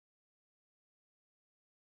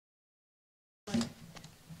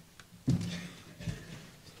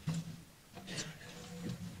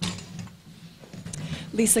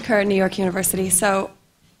Lisa Kerr, New York University. So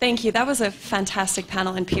thank you. That was a fantastic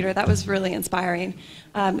panel, and Peter, that was really inspiring.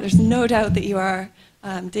 There's no doubt that you are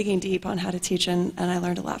digging deep on how to teach, and I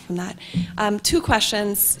learned a lot from that. Two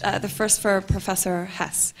questions. The first for Professor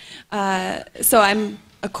Hess. So I'm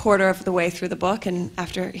a quarter of the way through the book, and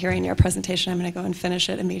after hearing your presentation, I'm going to go and finish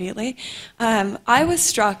it immediately. I was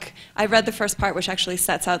struck, I read the first part, which actually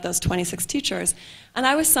sets out those 26 teachers, and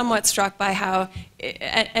I was somewhat struck by how,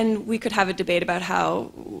 and we could have a debate about how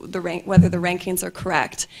whether the rankings are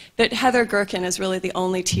correct, that Heather Gerken is really the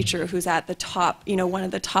only teacher who's at the top, one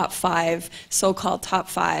of the top 5, so-called top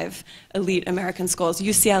 5 elite American schools.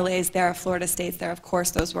 UCLA's there, Florida State's there, of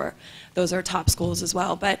course those are top schools as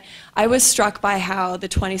well. But I was struck by how the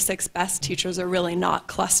 26 best teachers are really not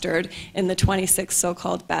clustered in the 26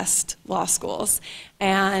 so-called best law schools.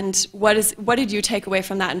 And what did you take away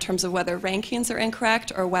from that in terms of whether rankings are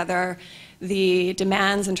incorrect or whether the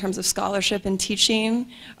demands in terms of scholarship and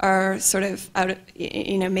teaching are sort of out,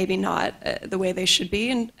 maybe not the way they should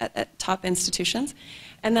be at top institutions?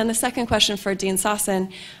 And then the second question for Dean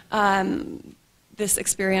Sossin, this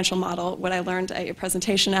experiential model, what I learned at your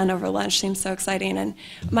presentation and over lunch seems so exciting. And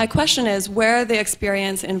my question is, where the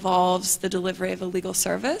experience involves the delivery of a legal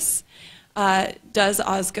service, does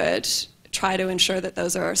Osgood try to ensure that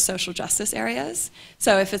those are social justice areas?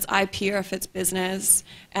 So if it's IP or if it's business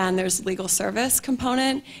and there's legal service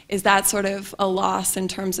component, is that sort of a loss in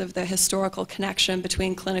terms of the historical connection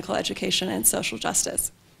between clinical education and social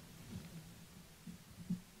justice?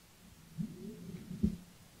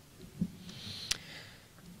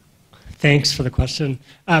 Thanks for the question.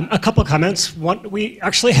 A couple of comments. One, we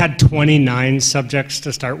actually had 29 subjects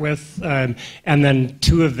to start with, and then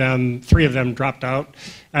 3 of them dropped out.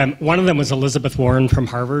 One of them was Elizabeth Warren from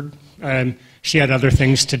Harvard. She had other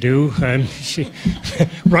things to do. She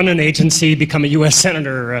run an agency, become a U.S.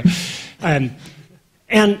 senator.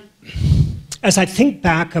 And as I think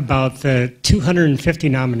back about the 250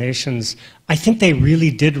 nominations, I think they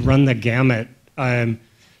really did run the gamut.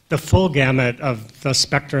 The full gamut of the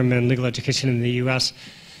spectrum in legal education in the U.S.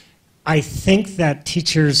 I think that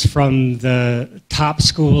teachers from the top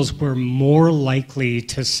schools were more likely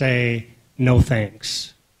to say no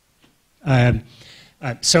thanks.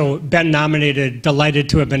 So been nominated, delighted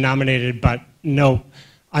to have been nominated, but no,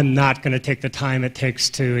 I'm not going to take the time it takes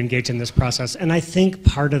to engage in this process. And I think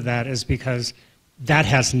part of that is because that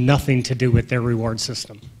has nothing to do with their reward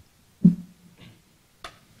system.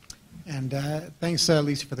 And thanks,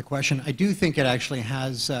 Lisa, for the question. I do think it actually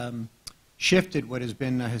has shifted what has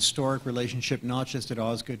been a historic relationship, not just at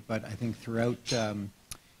Osgood, but I think throughout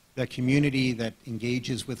the community that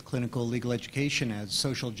engages with clinical legal education as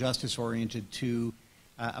social justice oriented to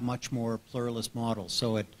a much more pluralist model.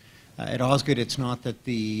 So at Osgood, it's not that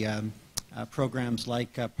the programs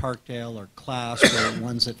like Parkdale or CLASP are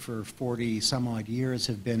ones that for 40 some odd years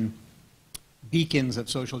have been beacons of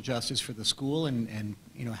social justice for the school and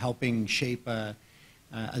helping shape a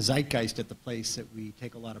zeitgeist at the place that we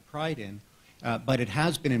take a lot of pride in. But it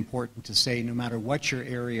has been important to say no matter what your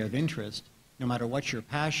area of interest, no matter what your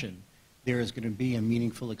passion, there is going to be a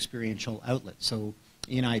meaningful experiential outlet. So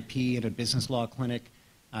in IP, in a business law clinic,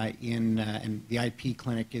 and the IP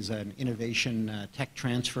clinic is an innovation tech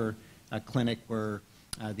transfer clinic where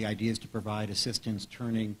the idea is to provide assistance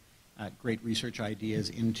turning great research ideas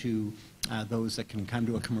into those that can come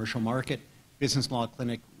to a commercial market. Business Law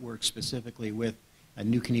Clinic works specifically with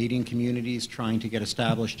new Canadian communities trying to get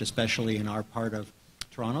established, especially in our part of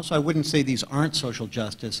Toronto. So I wouldn't say these aren't social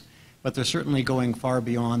justice, but they're certainly going far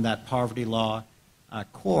beyond that poverty law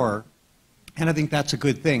core. And I think that's a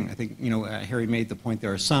good thing. I think, Harry made the point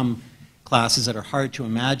there are some classes that are hard to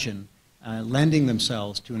imagine lending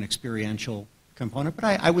themselves to an experiential component.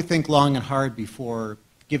 But I would think long and hard before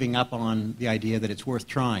giving up on the idea that it's worth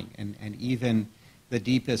trying. And even the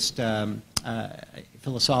deepest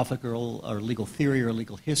philosophical or legal theory or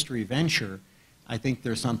legal history venture, I think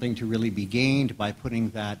there's something to really be gained by putting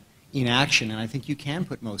that in action. And I think you can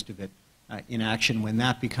put most of it in action when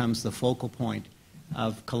that becomes the focal point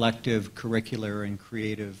of collective curricular and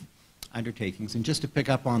creative undertakings. And just to pick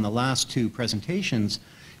up on the last 2 presentations,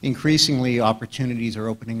 increasingly opportunities are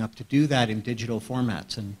opening up to do that in digital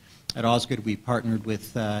formats. And at Osgood, we partnered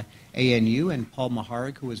with ANU and Paul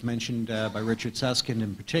Maharg, who was mentioned by Richard Susskind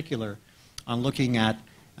in particular, on looking at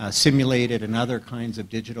simulated and other kinds of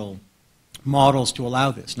digital models to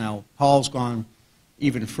allow this. Now, Paul's gone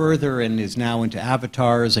even further and is now into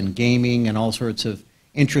avatars and gaming and all sorts of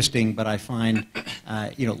interesting, but I find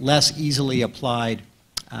less easily applied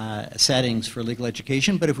settings for legal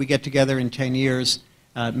education. But if we get together in 10 years,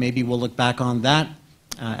 maybe we'll look back on that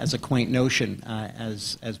as a quaint notion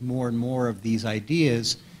as more and more of these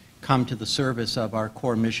ideas come to the service of our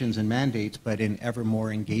core missions and mandates, but in ever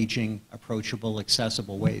more engaging, approachable,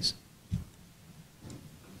 accessible ways.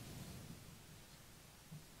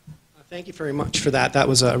 Thank you very much for that. That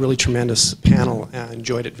was a really tremendous panel. I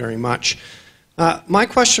enjoyed it very much. My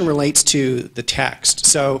question relates to the text.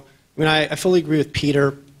 So, I mean, I fully agree with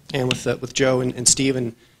Peter and with Joe and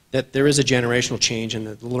Stephen that there is a generational change in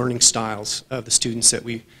the learning styles of the students that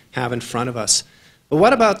we have in front of us. But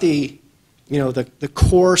what about the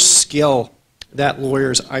core skill that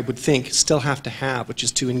lawyers, I would think, still have to have, which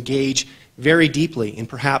is to engage very deeply in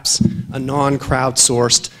perhaps a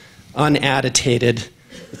non-crowdsourced, unannotated,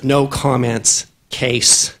 with no comments,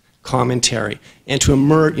 case, commentary, and to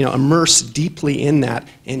immerse deeply in that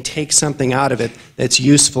and take something out of it that's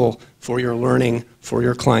useful for your learning, for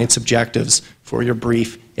your client's objectives, for your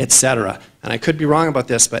brief, etc. And I could be wrong about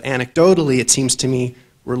this, but anecdotally it seems to me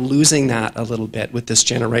we're losing that a little bit with this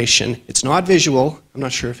generation. It's not visual. I'm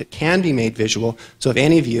not sure if it can be made visual. So if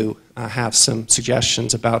any of you have some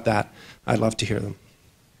suggestions about that, I'd love to hear them.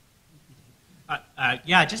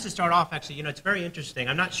 Yeah, just to start off, actually, it's very interesting.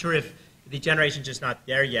 I'm not sure if the generation's just not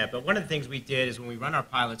there yet, but one of the things we did is when we run our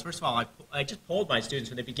pilots, first of all, I just polled my students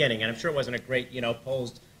from the beginning, and I'm sure it wasn't a great,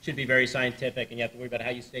 polls should be very scientific, and you have to worry about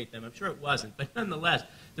how you state them. I'm sure it wasn't, but nonetheless,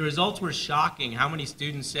 the results were shocking. How many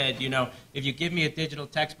students said, if you give me a digital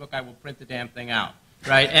textbook, I will print the damn thing out,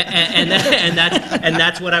 right? And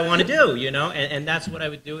that's what I want to do, and that's what I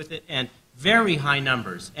would do with it, and very high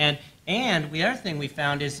numbers. And the other thing we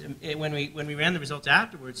found is when we ran the results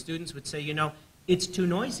afterwards, students would say, it's too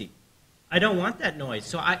noisy. I don't want that noise.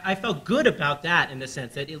 So I felt good about that in the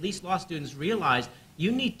sense that at least law students realized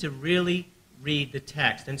you need to really read the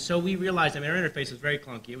text. And so we realized, our interface was very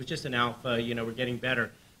clunky. It was just an alpha, we're getting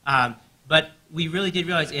better. But we really did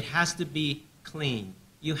realize it has to be clean.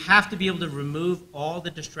 You have to be able to remove all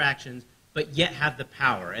the distractions, but yet have the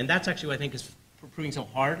power. And that's actually what I think is proving so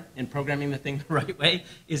hard in programming the thing the right way,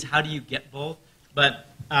 is how do you get both? But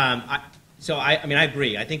I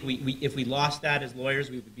agree. I think if we lost that as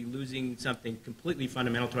lawyers, we would be losing something completely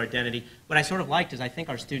fundamental to our identity. What I sort of liked is I think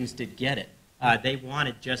our students did get it. They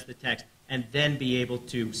wanted just the text, and then be able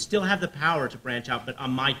to still have the power to branch out, but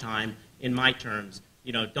on my time, in my terms.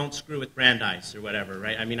 Don't screw with Brandeis or whatever,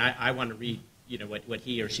 right? I mean, I want to read, what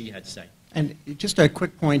he or she had to say. And just a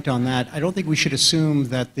quick point on that. I don't think we should assume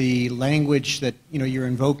that the language that you're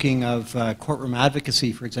invoking of courtroom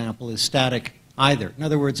advocacy, for example, is static either. In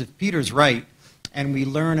other words, if Peter's right, and we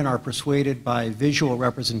learn and are persuaded by visual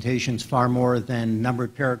representations far more than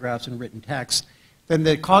numbered paragraphs and written text, then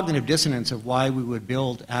the cognitive dissonance of why we would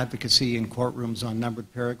build advocacy in courtrooms on numbered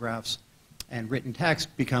paragraphs and written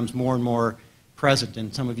text becomes more and more present.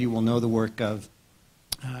 And some of you will know the work of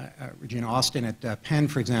Regina Austin at Penn,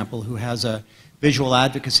 for example, who has a visual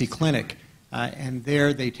advocacy clinic. And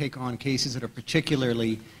there they take on cases that are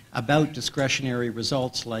particularly about discretionary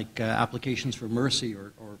results like applications for mercy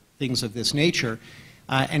or things of this nature,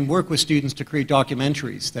 and work with students to create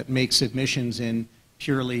documentaries that make submissions in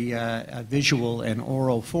purely visual and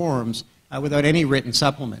oral forms without any written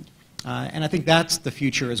supplement. And I think that's the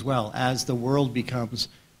future as well. As the world becomes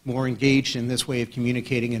more engaged in this way of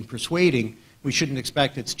communicating and persuading, we shouldn't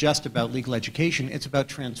expect it's just about legal education. It's about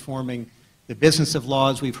transforming the business of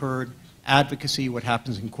law, as we've heard, advocacy, what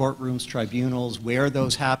happens in courtrooms, tribunals, where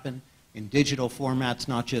those happen, in digital formats,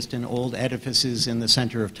 not just in old edifices in the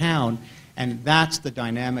center of town. And that's the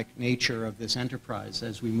dynamic nature of this enterprise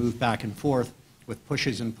as we move back and forth with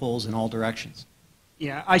pushes and pulls in all directions.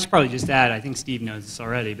 Yeah, I should probably just add, I think Steve knows this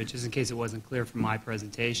already, but just in case it wasn't clear from my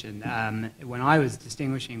presentation, when I was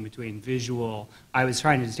distinguishing between visual, I was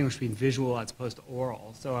trying to distinguish between visual as opposed to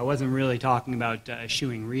oral. So I wasn't really talking about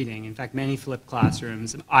eschewing reading. In fact, many flipped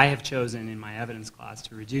classrooms, I have chosen in my evidence class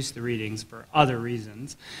to reduce the readings for other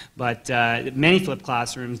reasons, but many flipped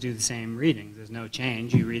classrooms do the same readings. There's no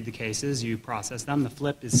change. You read the cases, you process them. The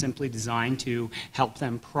flip is simply designed to help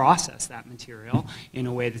them process that material in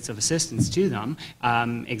a way that's of assistance to them.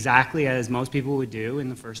 Exactly as most people would do in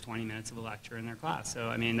the first 20 minutes of a lecture in their class. So,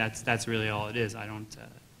 I mean, that's really all it is. I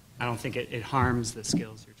don't think it harms the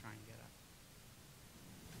skills you're trying to get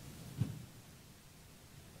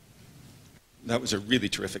at. That was a really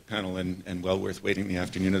terrific panel and well worth waiting the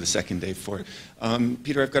afternoon of the second day for.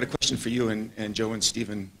 Peter, I've got a question for you, and Joe and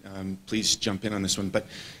Stephen, please jump in on this one. But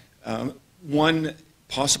one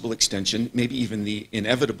possible extension, maybe even the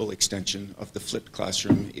inevitable extension of the flipped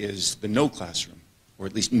classroom is the no classroom, or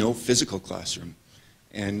at least no physical classroom.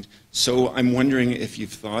 And so I'm wondering if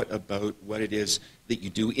you've thought about what it is that you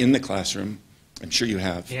do in the classroom I'm sure you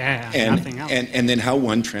have. Yeah, and, nothing else. And then how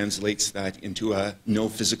one translates that into a no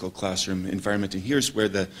physical classroom environment. And here's where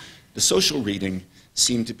the social reading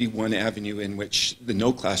seemed to be one avenue in which the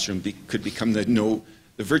no classroom could become the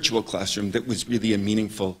virtual classroom that was really a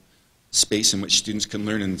meaningful space in which students can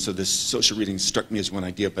learn. And so this social reading struck me as one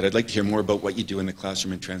idea, but I'd like to hear more about what you do in the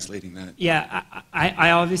classroom and translating that. Yeah,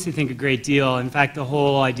 I obviously think a great deal. In fact, the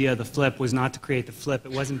whole idea of the flip was not to create the flip.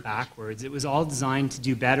 It wasn't backwards. It was all designed to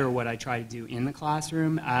do better what I try to do in the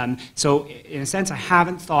classroom. So in a sense, I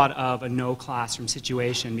haven't thought of a no classroom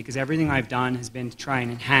situation because everything I've done has been to try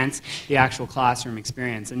and enhance the actual classroom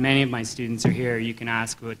experience. And many of my students are here. You can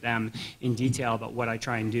ask with them in detail about what I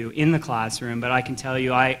try and do in the classroom. But I can tell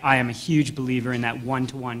you I am a huge believer in that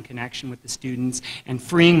one-to-one connection with the students, and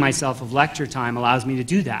freeing myself of lecture time allows me to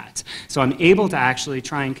do that. So I'm able to actually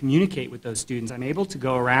try and communicate with those students. I'm able to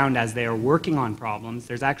go around as they are working on problems.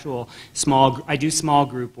 There's actual I do small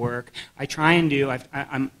group work. I try and do,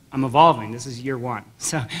 I'm evolving. This is year one.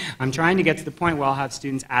 So I'm trying to get to the point where I'll have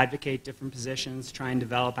students advocate different positions, try and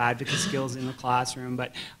develop advocate skills in the classroom.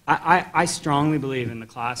 But I strongly believe in the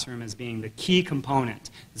classroom as being the key component.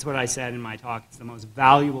 That's what I said in my talk. It's the most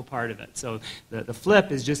valuable part of it. So the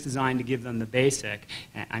flip is just designed to give them the basic.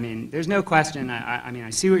 I mean, there's no question. I mean, I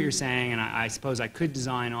see what you're saying, and I suppose I could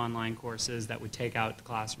design online courses that would take out the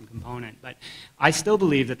classroom component. But I still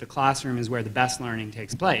believe that the classroom is where the best learning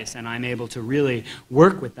takes place, and I'm able to really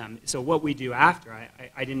work with them. So what we do after,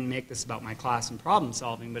 I didn't make this about my class and problem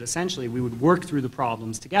solving, but essentially we would work through the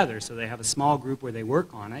problems together. So they have a small group where they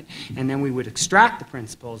work on it, and then we would extract the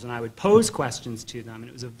principles, and I would pose questions to them.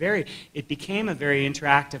 And it became a very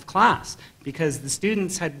interactive class because the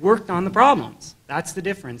students had worked on the problems. That's the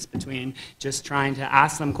difference between just trying to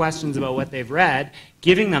ask them questions about what they've read,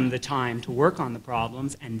 giving them the time to work on the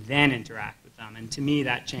problems, and then interact with them. And to me,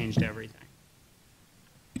 that changed everything.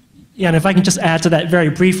 Yeah, and if I can just add to that very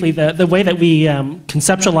briefly, the way that we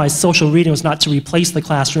conceptualized social reading was not to replace the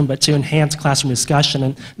classroom, but to enhance classroom discussion.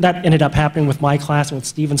 And that ended up happening with my class and with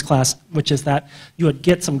Stephen's class, which is that you would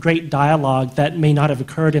get some great dialogue that may not have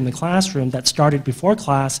occurred in the classroom that started before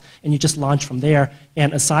class, and you just launch from there.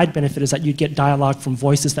 And a side benefit is that you'd get dialogue from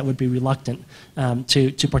voices that would be reluctant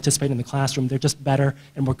to participate in the classroom. They're just better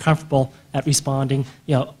and more comfortable at responding,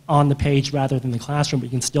 on the page rather than the classroom, but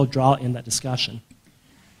you can still draw in that discussion.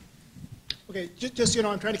 Okay, just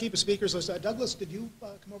I'm trying to keep a speakers list. Douglas, did you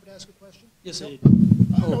come over to ask a question? Yes, no? I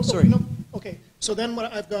did. No, sorry. No. Okay, so then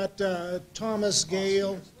I've got Thomas,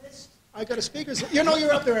 Gale. I got a speakers list.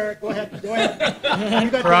 You're up there, Eric. Go ahead.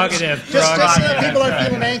 You got Prerogative. Just people are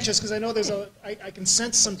feeling anxious because I know I can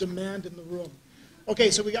sense some demand in the room.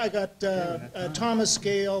 Okay, so I got Thomas,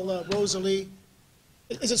 Gale, Rosalie.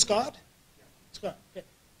 Is it Scott? Scott. Okay.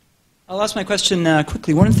 I'll ask my question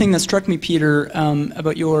quickly. One thing that struck me, Peter,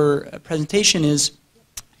 about your presentation is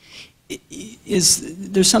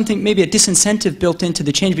there's something, maybe a disincentive built into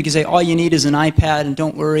the change because all you need is an iPad and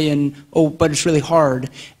don't worry, and but it's really hard.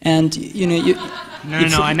 And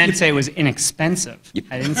No, I meant to say it was inexpensive.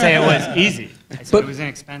 I didn't say it was easy. I said it was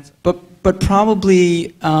inexpensive. But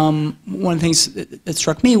probably one of the things that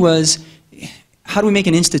struck me was how do we make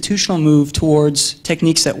an institutional move towards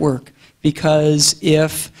techniques that work? Because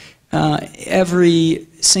if every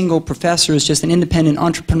single professor is just an independent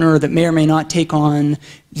entrepreneur that may or may not take on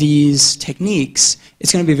these techniques,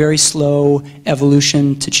 it's going to be a very slow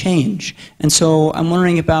evolution to change. And so I'm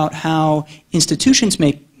wondering about how institutions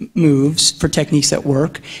make moves for techniques that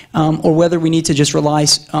work, or whether we need to just rely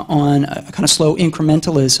on a kind of slow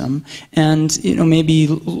incrementalism. And maybe,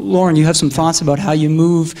 Lauren, you have some thoughts about how you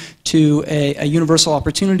move to a universal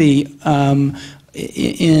opportunity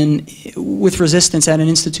with resistance at an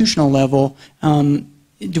institutional level.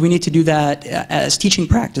 Do we need to do that as teaching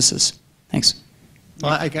practices? Thanks.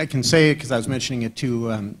 Well, I can say, because I was mentioning it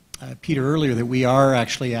to Peter earlier, that we are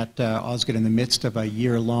actually at Osgoode in the midst of a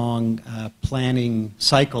year-long planning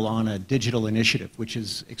cycle on a digital initiative, which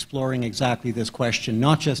is exploring exactly this question,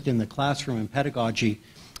 not just in the classroom and pedagogy,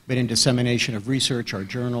 but in dissemination of research, our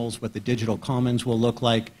journals, what the digital commons will look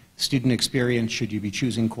like, student experience. Should you be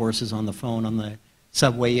choosing courses on the phone on the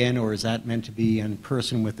subway in, or is that meant to be in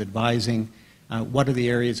person with advising? What are the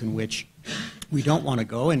areas in which we don't want to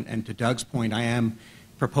go? And to Doug's point, I am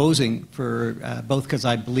proposing for, both because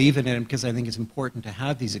I believe in it and because I think it's important to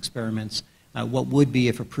have these experiments, what would be,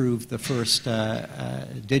 if approved, the first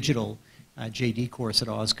digital JD course at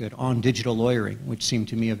Osgoode on digital lawyering, which seemed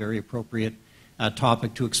to me a very appropriate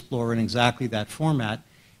topic to explore in exactly that format.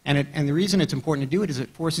 And the reason it's important to do it is it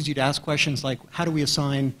forces you to ask questions like, how do we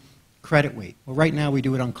assign credit weight? Well, right now we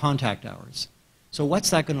do it on contact hours. So what's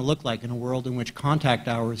that going to look like in a world in which contact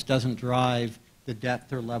hours doesn't drive the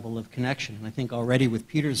depth or level of connection. And I think already with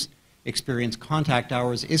Peter's experience, contact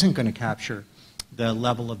hours isn't going to capture the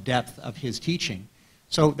level of depth of his teaching.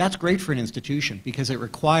 So that's great for an institution because it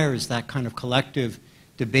requires that kind of collective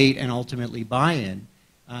debate and ultimately buy-in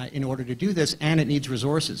in order to do this, and it needs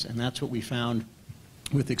resources. And that's what we found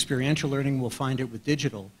with experiential learning. We'll find it with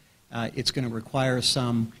digital. It's going to require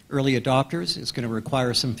some early adopters. It's going to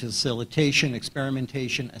require some facilitation,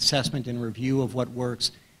 experimentation, assessment and review of what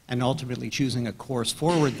works, and ultimately choosing a course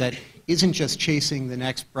forward that isn't just chasing the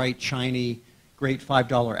next bright, shiny, great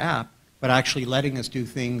 $5 app, but actually letting us do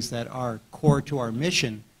things that are core to our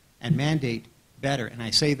mission and mandate better. And I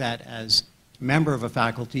say that as a member of a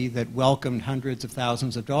faculty that welcomed hundreds of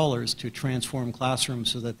thousands of dollars to transform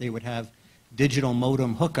classrooms so that they would have digital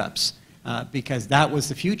modem hookups, because that was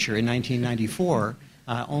the future in 1994,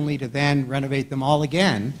 only to then renovate them all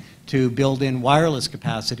again to build in wireless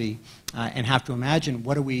capacity and have to imagine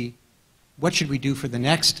what should we do for the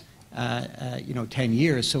next 10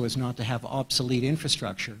 years so as not to have obsolete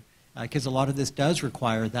infrastructure, because a lot of this does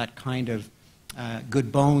require that kind of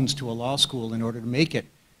good bones to a law school in order to make it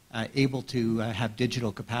able to have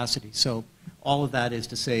digital capacity. So all of that is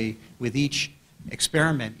to say, with each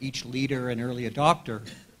experiment, each leader and early adopter,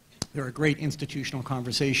 there are great institutional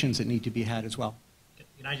conversations that need to be had as well.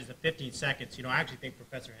 Can I just have 15 seconds? I actually think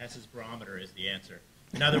Professor Hess's barometer is the answer.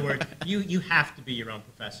 In other words, you have to be your own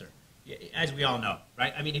professor, as we all know,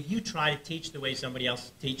 right? I mean, if you try to teach the way somebody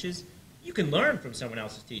else teaches, you can learn from someone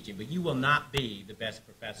else's teaching, but you will not be the best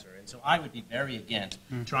professor. And so I would be very against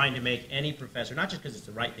trying to make any professor, not just because it's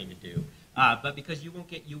the right thing to do, but because you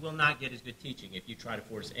will not get as good teaching if you try to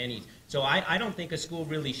force any. So I don't think a school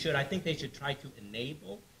really should. I think they should try to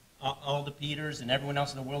enable all the Peters and everyone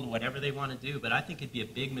else in the world, whatever they want to do, but I think it'd be a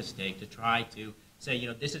big mistake to try to say,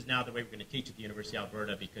 this is now the way we're going to teach at the University of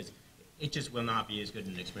Alberta, because it just will not be as good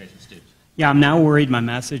an experience for students. Yeah, I'm now worried my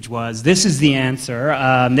message was, this is the answer,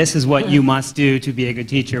 this is what you must do to be a good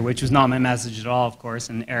teacher, which was not my message at all, of course,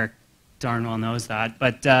 and Eric darn well knows that.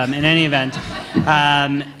 But in any event,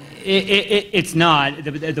 it's not.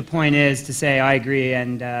 The point is to say I agree,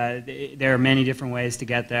 and there are many different ways to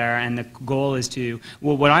get there, and the goal is to,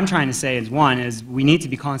 well, what I'm trying to say is, one, is we need to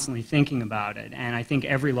be constantly thinking about it, and I think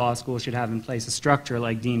every law school should have in place a structure,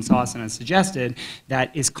 like Dean Sawson has suggested,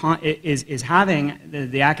 that is having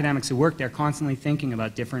the academics who work there constantly thinking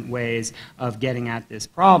about different ways of getting at this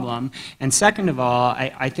problem. And second of all,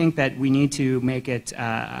 I think that we need to make it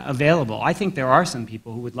available. I think there are some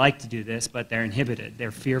people who would like to do this, but they're inhibited,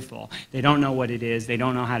 they're fearful. They don't know what it is, they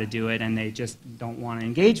don't know how to do it, and they just don't want to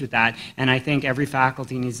engage with that. And I think every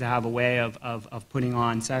faculty needs to have a way of putting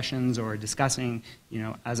on sessions or discussing,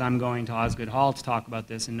 as I'm going to Osgoode Hall to talk about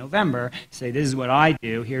this in November, say this is what I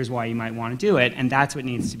do, here's why you might want to do it, and that's what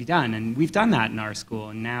needs to be done. And we've done that in our school,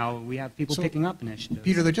 and now we have people picking up initiatives.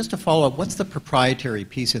 Peter, just to follow up, what's the proprietary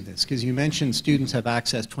piece of this? Because you mentioned students have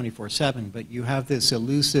access 24/7, but you have this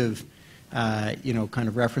elusive kind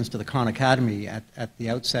of reference to the Khan Academy at the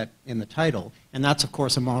outset in the title, and that's of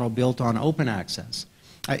course a model built on open access.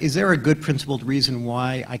 Is there a good principled reason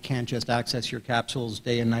why I can't just access your capsules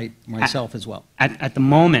day and night myself as well? At the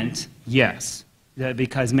moment, yes.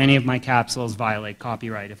 Because many of my capsules violate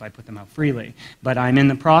copyright if I put them out freely. But I'm in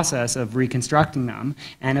the process of reconstructing them,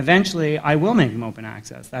 and eventually I will make them open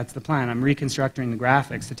access. That's the plan. I'm reconstructing the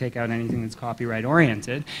graphics to take out anything that's copyright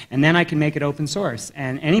oriented, and then I can make it open source,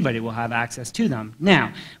 and anybody will have access to them.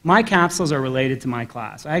 Now, my capsules are related to my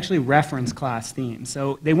class. I actually reference class themes,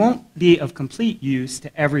 so they won't be of complete use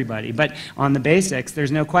to everybody, but on the basics,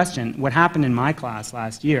 there's no question. What happened in my class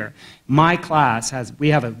last year, my class we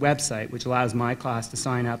have a website which allows my class to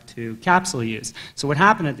sign up to capsule use. So what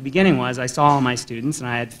happened at the beginning was I saw all my students, and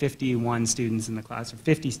I had 51 students in the class, or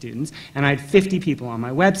 50 students, and I had 50 people on my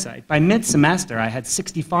website. By mid-semester, I had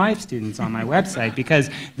 65 students on my website because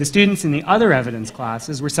the students in the other evidence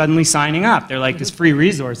classes were suddenly signing up. They're like, this free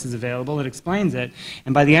resource is available, it explains it.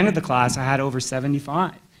 And by the end of the class, I had over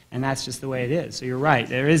 75. And that's just the way it is. So you're right,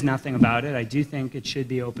 there is nothing about it. I do think it should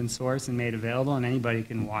be open source and made available, and anybody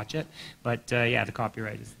can watch it. But yeah, the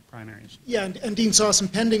copyright is the primary issue. Yeah, and Dean Sawson,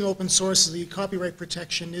 pending open source, the copyright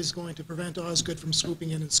protection is going to prevent Osgoode from swooping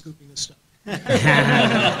in and scooping the stuff.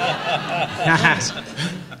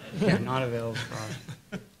 Yeah, not available for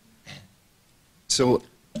us. So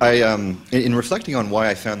in reflecting on why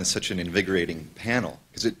I found this such an invigorating panel,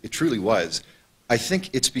 because it truly was, I think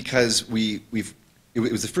it's because it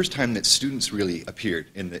was the first time that students really appeared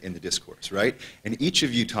in the discourse, right? And each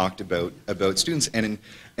of you talked about students and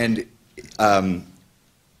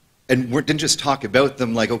didn't just talk about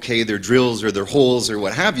them like, okay, their drills or their holes or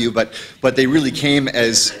what have you, but they really came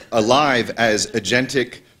as alive as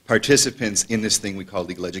agentic participants in this thing we call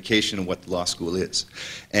legal education and what the law school is.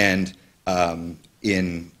 And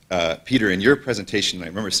Peter, in your presentation, I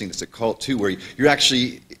remember seeing this at CULT too, where you're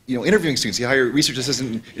actually interviewing students. You hire a research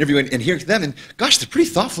assistant, interviewing and hearing them, and gosh, they're pretty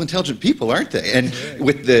thoughtful, intelligent people, aren't they? And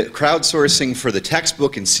with the crowdsourcing for the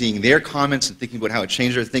textbook and seeing their comments and thinking about how it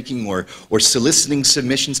changed their thinking, or soliciting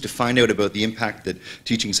submissions to find out about the impact that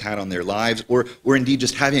teaching's had on their lives, or indeed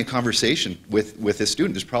just having a conversation with a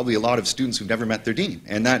student. There's probably a lot of students who've never met their dean,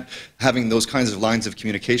 and that having those kinds of lines of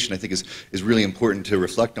communication, I think, is really important to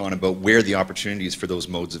reflect on about where the opportunities for those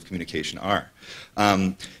modes of communication are.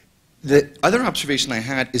 The other observation I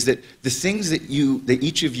had is that the things that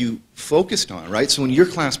each of you focused on, right? So in your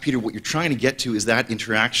class, Peter, what you're trying to get to is that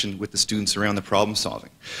interaction with the students around the problem solving,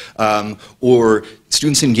 or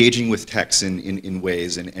students engaging with texts in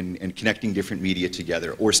ways and connecting different media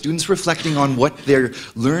together, or students reflecting on what their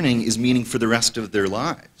learning is meaning for the rest of their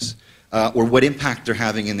lives, or what impact they're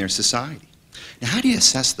having in their society. Now, how do you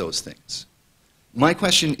assess those things? My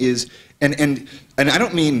question is, and I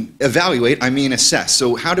don't mean evaluate, I mean assess.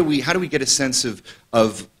 So how do we get a sense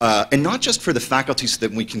of and not just for the faculty so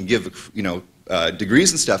that we can give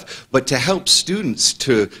degrees and stuff, but to help students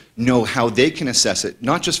to know how they can assess it,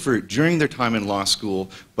 not just for during their time in law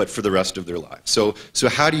school, but for the rest of their lives. So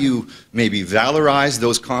how do you maybe valorize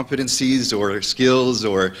those competencies or skills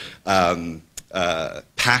or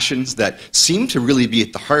passions that seem to really be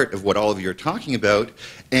at the heart of what all of you are talking about,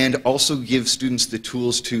 and also give students the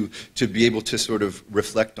tools to be able to sort of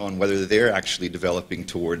reflect on whether they're actually developing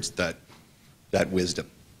towards that wisdom.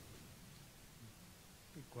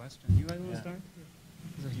 Good question. You guys want to start?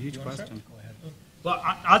 It's a huge question. Go ahead. Well,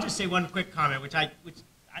 I'll just say one quick comment, which I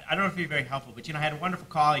don't know if it'd be very helpful, but I had a wonderful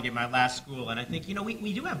colleague in my last school, and I think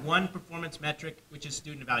we do have one performance metric, which is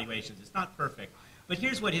student evaluations. It's not perfect, but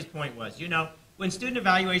here's what his point was. When student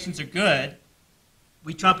evaluations are good,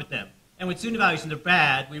 we trumpet them. And when student evaluations are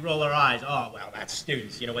bad, we roll our eyes. Oh, well, that's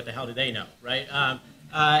students. What the hell do they know, right?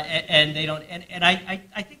 And they don't. And I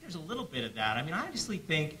think there's a little bit of that. I mean, I honestly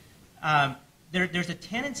think there's a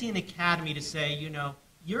tendency in the academy to say,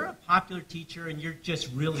 you're a popular teacher and you're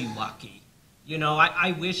just really lucky.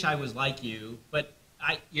 I wish I was like you, but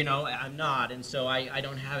I'm not, and so I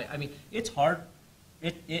don't have it. I mean, it's hard.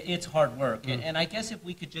 It's hard work, and I guess if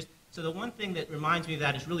we could just. So the one thing that reminds me of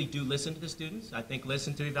that is really do listen to the students. I think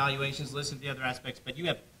listen to evaluations, listen to the other aspects, but you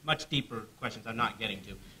have much deeper questions I'm not getting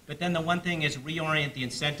to. But then the one thing is reorient the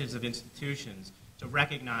incentives of institutions to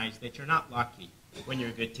recognize that you're not lucky when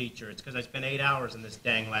you're a good teacher. It's because I spent 8 hours in this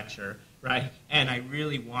dang lecture, right? And I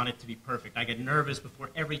really want it to be perfect. I get nervous before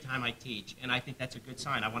every time I teach, and I think that's a good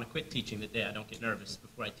sign. I want to quit teaching the day I don't get nervous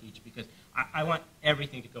before I teach, because I want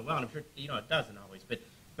everything to go well. And I'm sure it doesn't always, but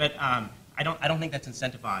I don't think that's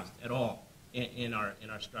incentivized at all in our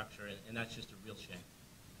structure, and that's just a real shame.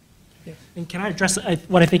 Yeah. And can I address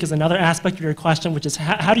what I think is another aspect of your question, which is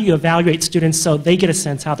how do you evaluate students so they get a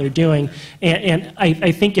sense how they're doing? And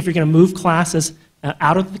I think if you're going to move classes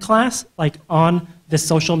out of the class, like on this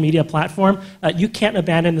social media platform, you can't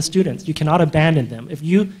abandon the students. You cannot abandon them. If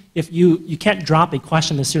you can't drop a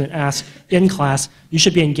question the student asks in class, you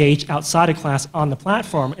should be engaged outside of class on the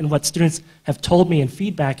platform. And what students have told me in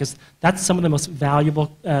feedback is that's some of the most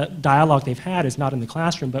valuable dialogue they've had is not in the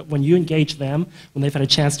classroom, but when you engage them, when they've had a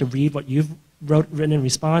chance to read what you've written in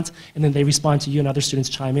response, and then they respond to you and other students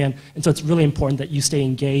chime in. And so it's really important that you stay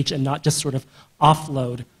engaged and not just sort of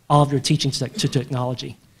offload all of your teaching to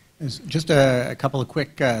technology. Just a couple of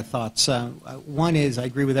quick thoughts. One is I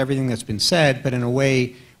agree with everything that's been said, but in a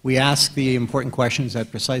way we ask the important questions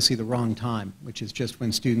at precisely the wrong time, which is just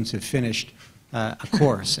when students have finished a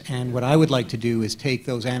course. And what I would like to do is take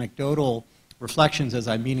those anecdotal reflections as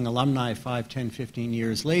I'm meeting alumni 5, 10, 15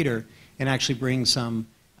 years later and actually bring some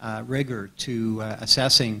rigor to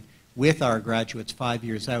assessing with our graduates 5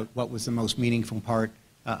 years out what was the most meaningful part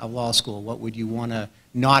of law school. What would you want to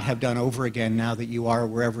not have done over again now that you are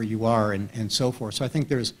wherever you are, and so forth. So I think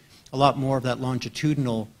there's a lot more of that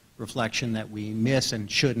longitudinal reflection that we miss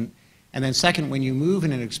and shouldn't. And then second, when you move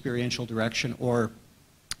in an experiential direction or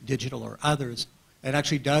digital or others, it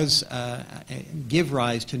actually does give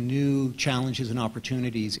rise to new challenges and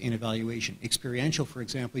opportunities in evaluation. Experiential, for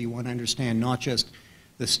example, you want to understand not just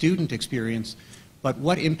the student experience, but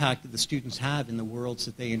what impact did the students have in the worlds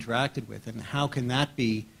that they interacted with, and how can that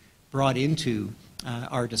be brought into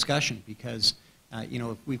our discussion? Because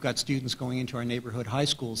if we've got students going into our neighborhood high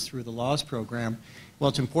schools through the laws program, well,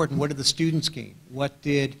 it's important, what did the students gain? What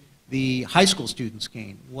did the high school students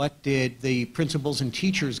gain? What did the principals and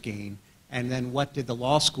teachers gain? And then what did the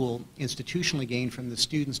law school institutionally gain from the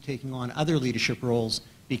students taking on other leadership roles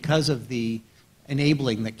because of the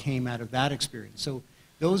enabling that came out of that experience? So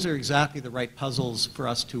those are exactly the right puzzles for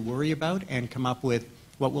us to worry about and come up with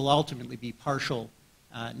what will ultimately be partial,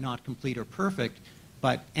 not complete or perfect,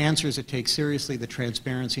 but answers that take seriously the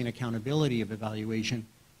transparency and accountability of evaluation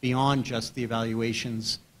beyond just the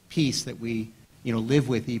evaluations piece that we live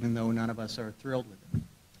with, even though none of us are thrilled with it.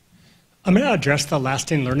 I'm going to address the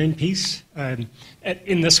lasting learning piece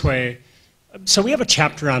in this way. So we have a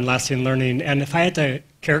chapter on lasting learning, and if I had to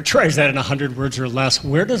characterize that in 100 words or less,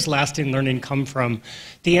 where does lasting learning come from?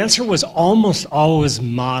 The answer was almost always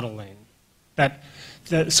modeling.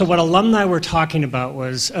 So what alumni were talking about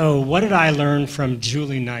was, oh, what did I learn from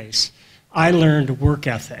Julie Nice? I learned work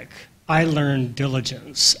ethic. I learned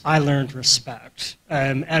diligence. I learned respect.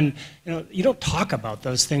 And you don't talk about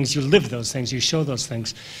those things. You live those things. You show those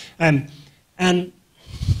things. And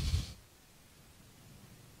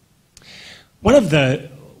one of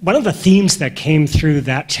the themes that came through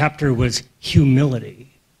that chapter was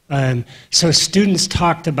humility. So students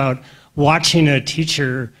talked about watching a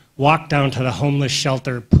teacher walk down to the homeless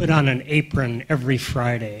shelter, put on an apron every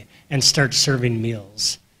Friday, and start serving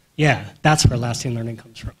meals. Yeah, that's where lasting learning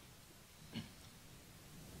comes from.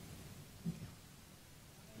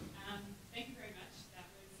 Thank you very much. That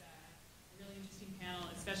was a really interesting panel,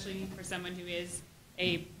 especially for someone who is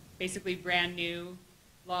a basically brand new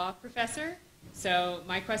law professor. So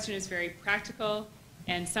my question is very practical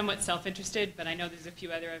and somewhat self-interested, but I know there's a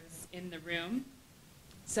few other of us in the room.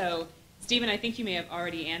 So Stephen, I think you may have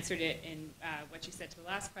already answered it in what you said to the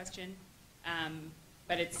last question,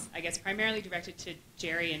 but it's, I guess, primarily directed to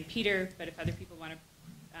Jerry and Peter, but if other people want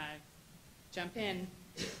to jump in.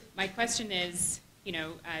 My question is,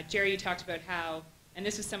 Jerry, you talked about how, and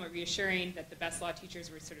this was somewhat reassuring, that the best law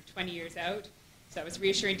teachers were sort of 20 years out, so that was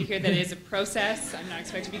reassuring to hear that it is a process. I'm not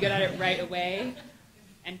expected to be good at it right away.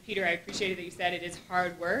 And Peter, I appreciated that you said it is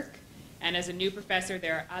hard work, and as a new professor,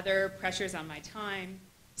 there are other pressures on my time.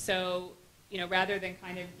 So, rather than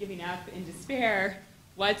kind of giving up in despair,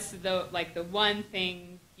 what's the one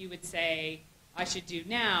thing you would say I should do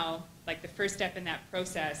now, like the first step in that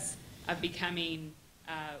process of becoming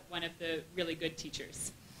one of the really good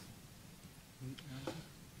teachers?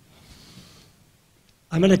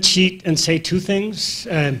 I'm going to cheat and say two things.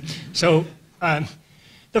 The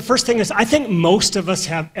first thing is, I think most of us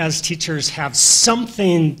as teachers have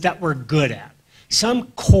something that we're good at. Some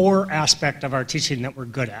core aspect of our teaching that we're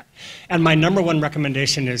good at. And my number one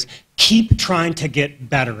recommendation is keep trying to get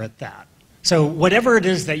better at that. So whatever it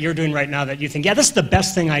is that you're doing right now that you think, yeah, this is the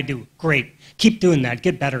best thing I do, great. Keep doing that,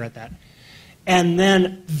 get better at that. And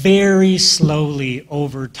then very slowly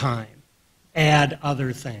over time, add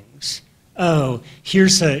other things. Oh,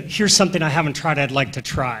 here's something I haven't tried I'd like to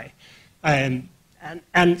try. And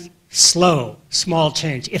slow, small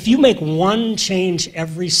change. If you make one change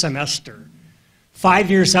every semester,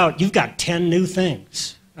 5 years out, you've got 10 new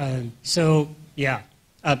things. Slow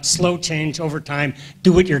change over time.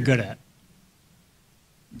 Do what you're good at.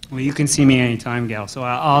 Well, you can see me anytime, Gail, so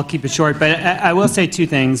I'll keep it short. But I will say two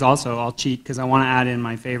things also. I'll cheat because I want to add in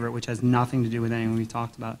my favorite, which has nothing to do with anything we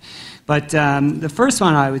talked about. But the first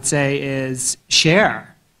one I would say is share.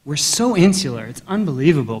 We're so insular. It's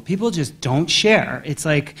unbelievable. People just don't share. It's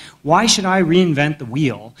like, why should I reinvent the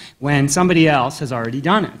wheel when somebody else has already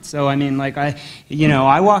done it? So, I mean,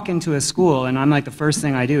 I walk into a school and I'm like, the first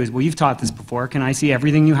thing I do is, well, you've taught this before. Can I see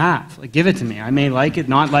everything you have? Like, give it to me. I may like it,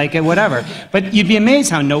 not like it, whatever. But you'd be amazed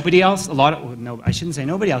how nobody else, I shouldn't say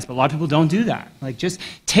nobody else, but a lot of people don't do that. Like, just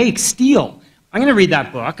steal. I'm going to read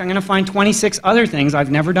that book. I'm going to find 26 other things I've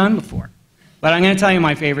never done before. But I'm going to tell you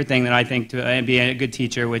my favorite thing that I think to be a good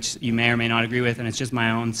teacher, which you may or may not agree with, and it's just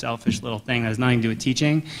my own selfish little thing that has nothing to do with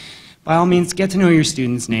teaching. By all means, get to know your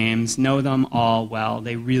students' names. Know them all well.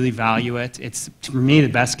 They really value it. It's, for me, the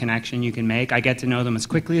best connection you can make. I get to know them as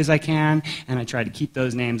quickly as I can, and I try to keep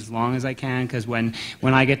those names as long as I can, because when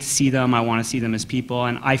I get to see them, I want to see them as people,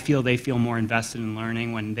 and I feel they feel more invested in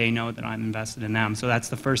learning when they know that I'm invested in them. So that's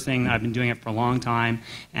the first thing. I've been doing it for a long time,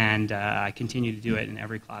 and I continue to do it in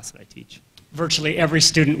every class that I teach. Virtually every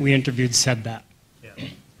student we interviewed said that. Yeah.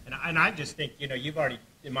 And I just think, you've already,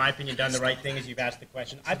 in my opinion, done the right thing as you've asked the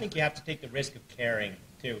question. I think you have to take the risk of caring,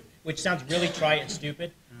 too, which sounds really trite and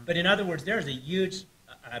stupid. But in other words, there's a huge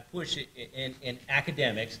push in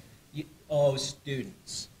academics,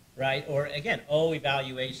 students, right? Or, again,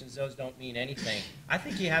 evaluations, those don't mean anything. I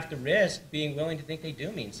think you have to risk being willing to think they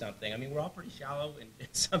do mean something. I mean, we're all pretty shallow in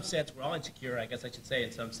some sense. We're all insecure, I guess I should say,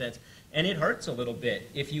 in some sense. And it hurts a little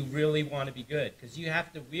bit if you really want to be good, because you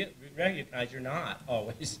have to recognize you're not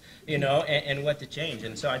always, and what to change.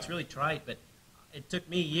 And so it's really trite, but it took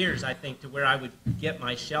me years, I think, to where I would get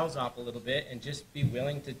my shells off a little bit and just be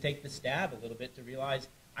willing to take the stab a little bit to realize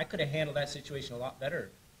I could have handled that situation a lot better,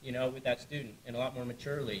 you know, with that student and a lot more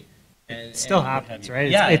maturely. It still happens, right?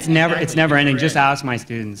 Yeah, it's never ending. Just ask my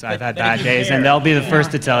students. I've had bad days, and they'll be the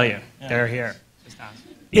first to tell you. They're here. Just ask.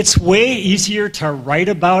 It's way easier to write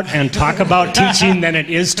about and talk about teaching than it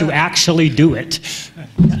is to actually do it.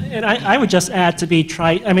 And I would just add to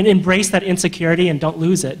embrace that insecurity and don't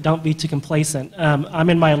lose it. Don't be too complacent. I'm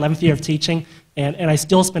in my 11th year of teaching, and I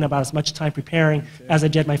still spend about as much time preparing as I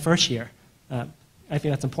did my first year. I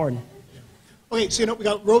think that's important. Okay, so we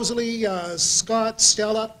got Rosalie, Scott,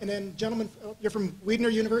 Stella, and then gentlemen, you're from Widener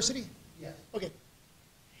University? Yes. Okay.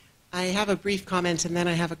 I have a brief comment and then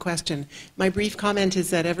I have a question. My brief comment is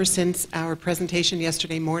that ever since our presentation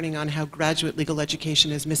yesterday morning on how graduate legal education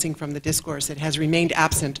is missing from the discourse, it has remained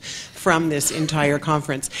absent from this entire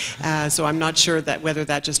conference. So I'm not sure that whether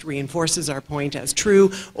that just reinforces our point as true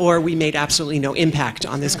or we made absolutely no impact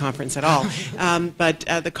on this conference at all. But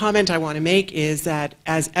the comment I want to make is that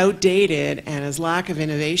as outdated and as lack of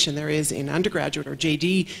innovation there is in undergraduate or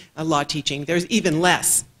JD law teaching, there's even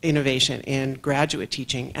less innovation in graduate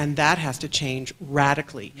teaching, and that has to change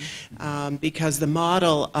radically because the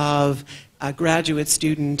model of a graduate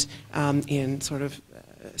student in sort of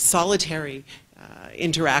solitary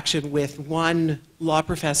interaction with one law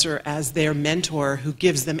professor as their mentor who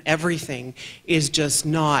gives them everything is just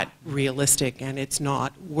not realistic and it's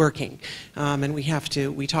not working. And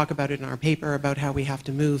we talk about it in our paper about how we have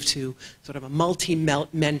to move to sort of a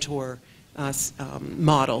multi-mentor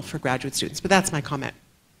model for graduate students. But that's my comment.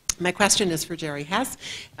 My question is for Jerry Hess.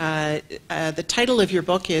 The title of your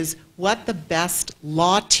book is What the Best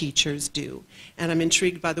Law Teachers Do. And I'm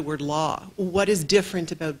intrigued by the word law. What is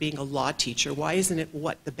different about being a law teacher? Why isn't it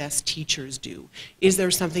what the best teachers do? Is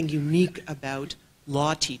there something unique about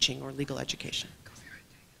law teaching or legal education?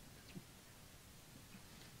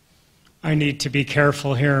 I need to be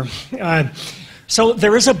careful here. So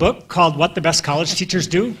there is a book called What the Best College Teachers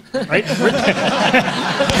Do, right?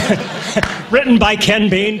 Written by Ken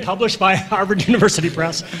Bain, published by Harvard University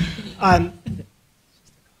Press.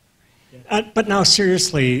 But now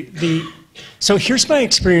seriously, so here's my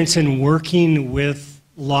experience in working with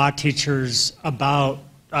law teachers about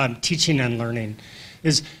teaching and learning.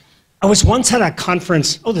 I was once at a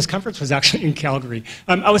conference, this conference was actually in Calgary.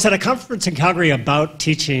 I was at a conference in Calgary about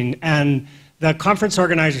teaching, and the conference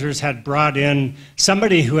organizers had brought in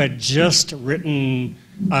somebody who had just written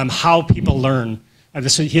How People Learn.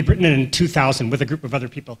 He had written it in 2000 with a group of other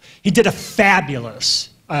people. He did a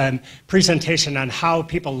fabulous presentation on how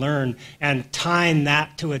people learn and tying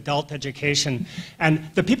that to adult education. And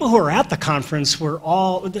the people who were at the conference were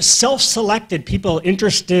all self-selected people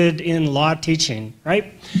interested in law teaching,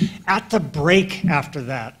 right? At the break after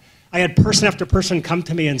that, I had person after person come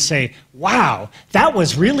to me and say, wow, that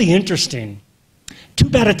was really interesting. Too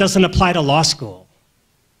bad it doesn't apply to law school.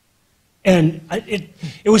 And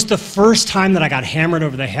it was the first time that I got hammered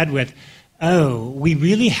over the head with, we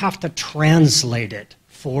really have to translate it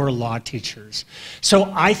for law teachers.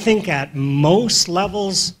 So I think at most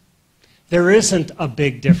levels, there isn't a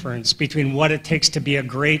big difference between what it takes to be a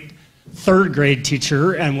great third grade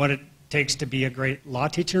teacher and what it takes to be a great law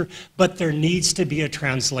teacher, but there needs to be a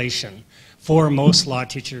translation for most law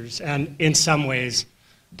teachers. And in some ways,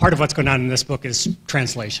 part of what's going on in this book is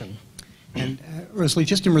translation. And Rosalie,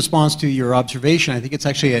 just in response to your observation, I think it's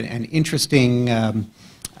actually an interesting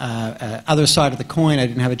other side of the coin I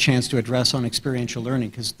didn't have a chance to address on experiential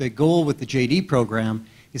learning, because the goal with the JD program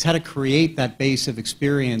is how to create that base of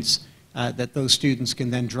experience that those students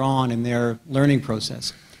can then draw on in their learning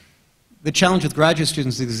process. The challenge with graduate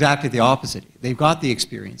students is exactly the opposite. They've got the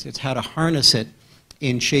experience. It's how to harness it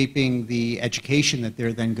in shaping the education that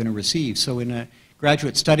they're then going to receive. So in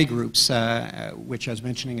graduate study groups, which I was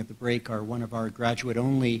mentioning at the break are one of our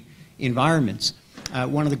graduate-only environments,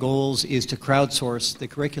 one of the goals is to crowdsource the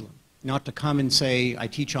curriculum. Not to come and say, I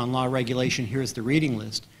teach on law regulation, here's the reading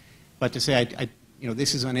list, but to say,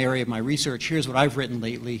 this is an area of my research, here's what I've written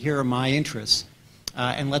lately, here are my interests,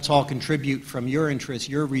 and let's all contribute from your interests,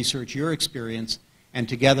 your research, your experience, and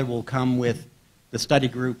together we'll come with the study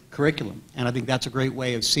group curriculum. And I think that's a great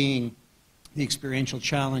way of seeing the experiential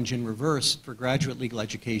challenge in reverse for graduate legal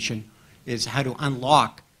education, is how to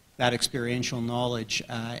unlock that experiential knowledge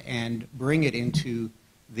and bring it into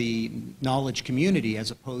the knowledge community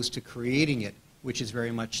as opposed to creating it, which is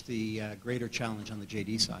very much the greater challenge on the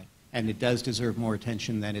JD side. And it does deserve more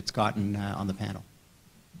attention than it's gotten on the panel.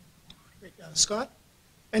 Great. Scott?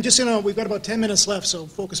 And just so you know, we've got about 10 minutes left, so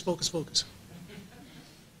focus, focus, focus.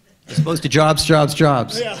 As opposed to jobs, jobs,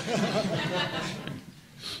 jobs. Yeah.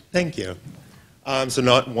 Thank you. So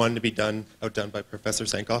not one to be outdone by Professor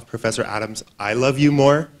Sankoff. Professor Adams, I love you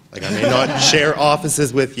more. Like, I may not share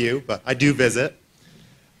offices with you, but I do visit.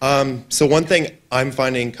 So one thing I'm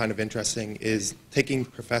finding kind of interesting is taking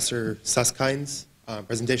Professor Suskind's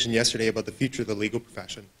presentation yesterday about the future of the legal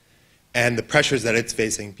profession and the pressures that it's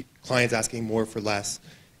facing, clients asking more for less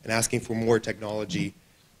and asking for more technology.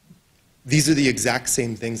 These are the exact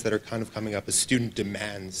same things that are kind of coming up as student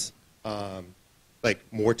demands, like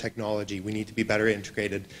more technology, we need to be better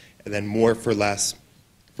integrated, and then more for less.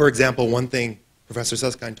 For example, one thing Professor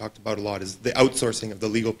Suskind talked about a lot is the outsourcing of the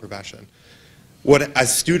legal profession.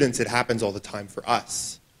 As students, it happens all the time for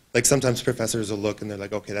us. Like sometimes professors will look and they're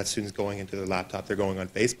like, okay, that student's going into their laptop, they're going on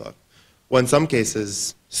Facebook. Well, in some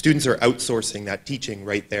cases, students are outsourcing that teaching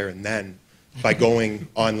right there and then by going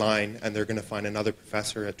online, and they're going to find another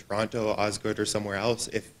professor at Toronto, Osgoode, or somewhere else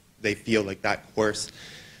if they feel like that course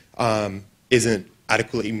isn't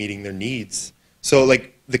adequately meeting their needs. So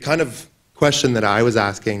like the kind of question that I was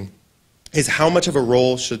asking is how much of a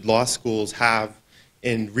role should law schools have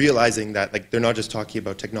in realizing that like they're not just talking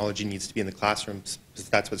about technology needs to be in the classrooms because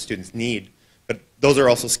that's what students need, but those are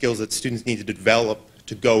also skills that students need to develop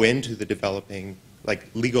to go into the developing like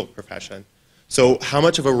legal profession. So how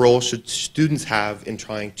much of a role should students have in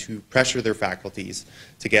trying to pressure their faculties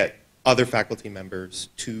to get other faculty members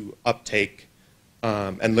to uptake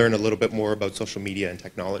and learn a little bit more about social media and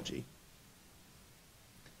technology?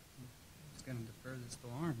 It's going to defer this to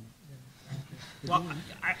Lauren. Well,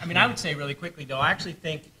 I mean, I would say really quickly, though, I actually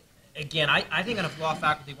think, again, I think on a law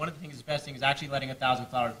faculty, one of the things that's best thing is actually letting 1,000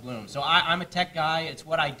 flowers bloom. So I'm a tech guy. It's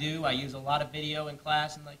what I do. I use a lot of video in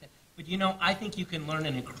class and like that. But, you know, I think you can learn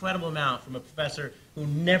an incredible amount from a professor who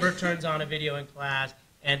never turns on a video in class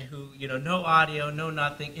and who, you know, no audio, no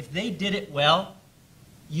nothing. If they did it well,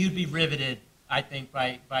 you'd be riveted, I think,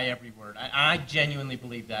 by every word. I genuinely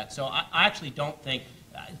believe that. So I actually don't think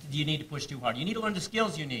you need to push too hard. You need to learn the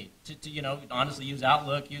skills you need to you know, honestly use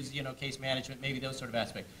Outlook, use, you know, case management, maybe those sort of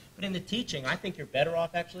aspects. But in the teaching, I think you're better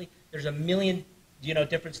off, actually. There's a million, you know,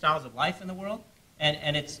 different styles of life in the world.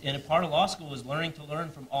 And a part of law school is learning to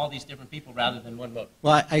learn from all these different people rather than one book.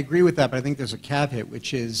 Well, I agree with that, but I think there's a caveat,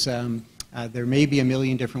 which is there may be a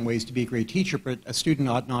million different ways to be a great teacher, but a student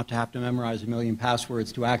ought not to have to memorize a million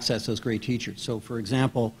passwords to access those great teachers. So, for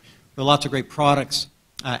example, there are lots of great products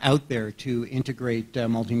out there to integrate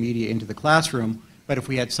multimedia into the classroom, but if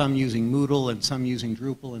we had some using Moodle and some using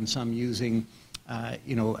Drupal and some using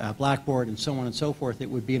Blackboard and so on and so forth, it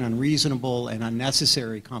would be an unreasonable and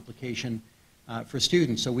unnecessary complication for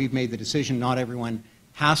students. So we've made the decision not everyone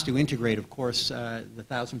has to integrate. Of course, the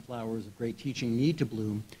 1,000 flowers of great teaching need to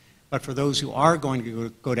bloom. But for those who are going to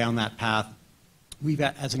go down that path, we've,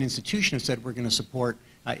 as an institution, have said we're going to support,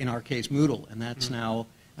 in our case, Moodle. And that's now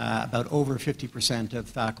about over 50% of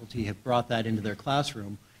faculty have brought that into their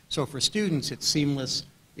classroom. So for students, it's seamless.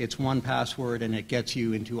 It's one password, and it gets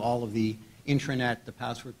you into all of the intranet, the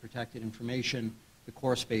password-protected information, the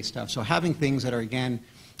course-based stuff. So having things that are, again,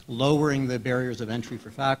 lowering the barriers of entry for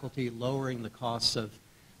faculty, lowering the costs of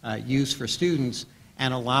use for students,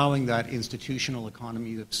 and allowing that institutional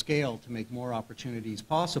economy of scale to make more opportunities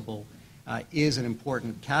possible is an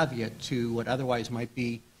important caveat to what otherwise might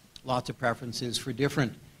be lots of preferences for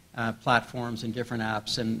different platforms and different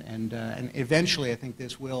apps. And eventually, I think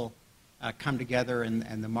this will come together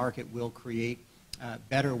and the market will create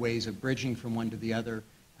better ways of bridging from one to the other,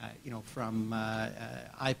 from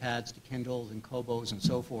iPads to Kindles and Kobos and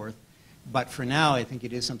so forth. But for now, I think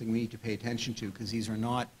it is something we need to pay attention to because these are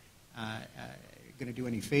not going to do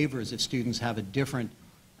any favors if students have a different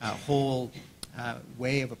whole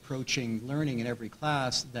way of approaching learning in every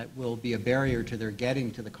class that will be a barrier to their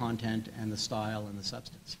getting to the content and the style and the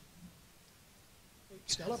substance.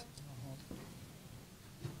 Stella?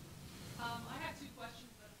 I have two questions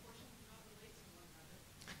that unfortunately do not relate to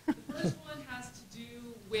one another. The first one has to do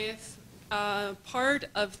with part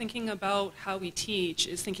of thinking about how we teach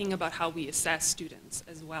is thinking about how we assess students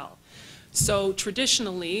as well. So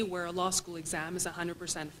traditionally, where a law school exam is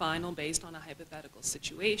 100% final based on a hypothetical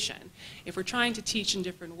situation, if we're trying to teach in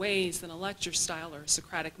different ways than a lecture style or a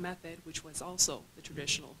Socratic method, which was also the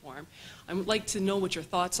traditional form, I would like to know what your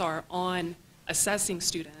thoughts are on assessing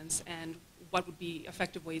students and what would be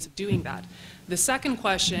effective ways of doing that. The second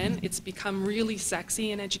question, it's become really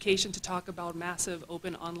sexy in education to talk about massive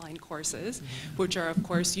open online courses, which are of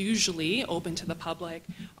course usually open to the public,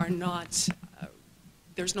 are not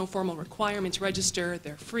there's no formal requirement to register,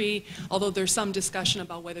 they're free, although there's some discussion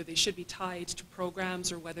about whether they should be tied to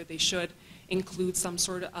programs or whether they should include some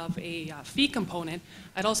sort of a fee component.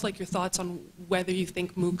 I'd also like your thoughts on whether you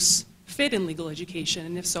think MOOCs fit in legal education,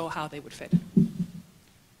 and if so, how they would fit.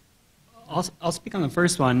 I'll speak on the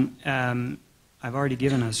first one. I've already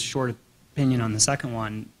given a short opinion on the second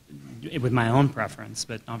one. with my own preference,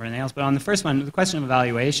 but not for anything else. But on the first one, the question of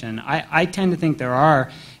evaluation, I tend to think there are,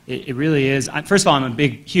 it really is, first of all, I'm a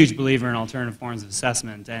huge believer in alternative forms of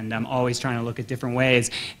assessment, and I'm always trying to look at different ways,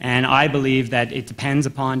 and I believe that it depends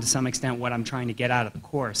upon, to some extent, what I'm trying to get out of the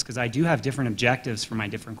course, because I do have different objectives for my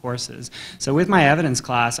different courses. So with my evidence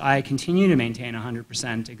class, I continue to maintain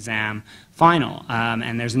 100% exam final,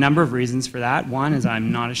 and there's a number of reasons for that. One is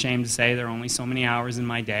I'm not ashamed to say there are only so many hours in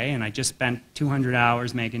my day, and I just spent 200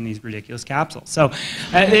 hours making these ridiculous capsules. So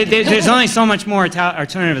there's only so much more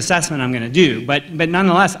alternative assessment I'm going to do, but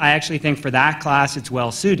nonetheless, I actually think for that class it's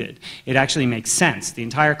well suited. It actually makes sense. The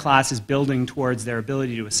entire class is building towards their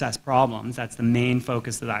ability to assess problems. That's the main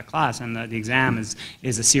focus of that class, and the exam is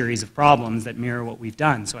a series of problems that mirror what we've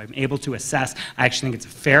done. So I'm able to assess. I actually think it's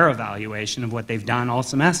a fair evaluation of what they've done all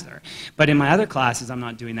semester. But in my other classes, I'm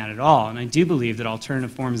not doing that at all, and I do believe that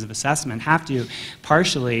alternative forms of assessment have to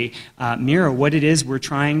partially mirror what it is we're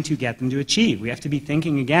trying to get them to achieve. We have to be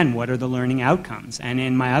thinking, again, what are the learning outcomes? And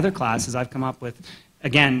in my other classes, I've come up with,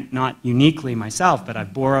 again, not uniquely myself, but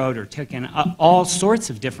I've borrowed or taken all sorts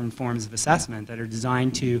of different forms of assessment that are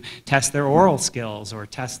designed to test their oral skills or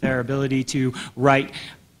test their ability to write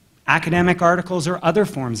academic articles or other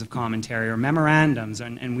forms of commentary or memorandums,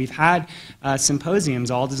 and we've had symposiums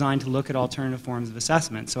all designed to look at alternative forms of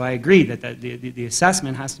assessment. So I agree that the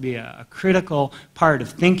assessment has to be a critical part of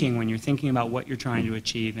thinking when you're thinking about what you're trying to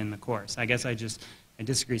achieve in the course. I guess I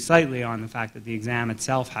disagree slightly on the fact that the exam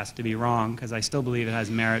itself has to be wrong, because I still believe it has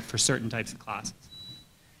merit for certain types of classes.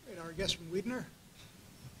 And our guest from Wiedner?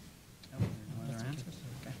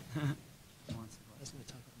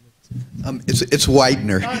 It's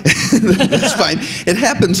Widener. That's fine. It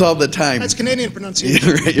happens all the time. That's Canadian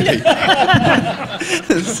pronunciation. Right.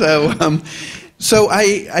 So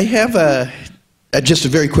I have just a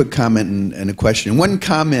very quick comment and a question. One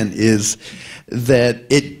comment is that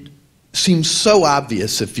it seems so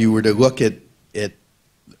obvious if you were to look at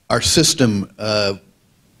our system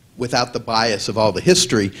without the bias of all the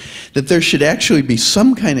history, that there should actually be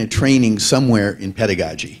some kind of training somewhere in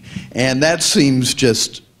pedagogy. And that seems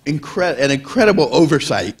just an incredible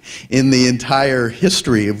oversight in the entire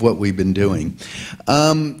history of what we've been doing.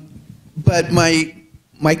 But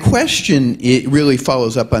my question, it really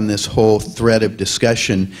follows up on this whole thread of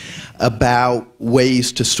discussion about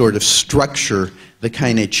ways to sort of structure the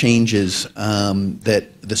kind of changes that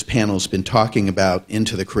this panel's been talking about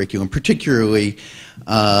into the curriculum, particularly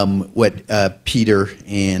what Peter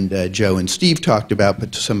and Joe and Steve talked about,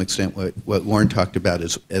 but to some extent what Lauren talked about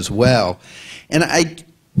as well. And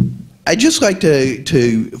I'd just like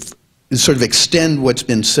to sort of extend what's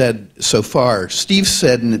been said so far. Steve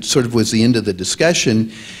said, and it sort of was the end of the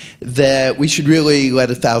discussion, that we should really let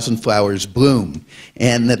 1,000 flowers bloom,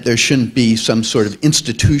 and that there shouldn't be some sort of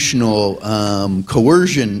institutional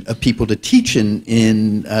coercion of people to teach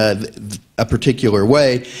in a particular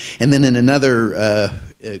way. And then in another,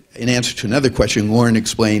 in answer to another question, Lauren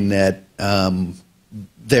explained that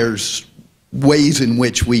there's ways in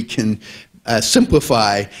which we can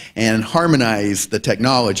simplify and harmonize the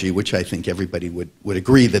technology, which I think everybody would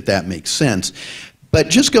agree that makes sense. But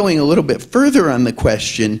just going a little bit further on the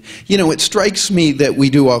question, you know, it strikes me that we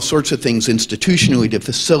do all sorts of things institutionally to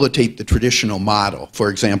facilitate the traditional model. For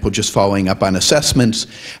example, just following up on assessments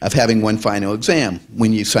of having one final exam.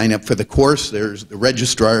 When you sign up for the course, the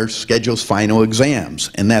registrar schedules final exams,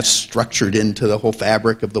 and that's structured into the whole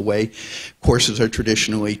fabric of the way courses are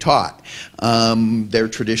traditionally taught. They're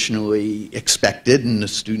traditionally expected, and the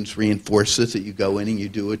students reinforce it, that you go in and you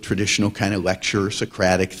do a traditional kind of lecture or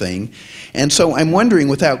Socratic thing. And so I'm wondering,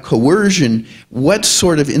 without coercion, what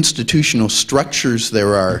sort of institutional structures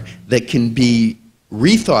there are that can be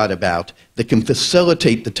rethought about, that can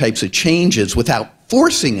facilitate the types of changes without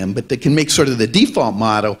forcing them, but that can make sort of the default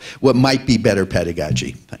model what might be better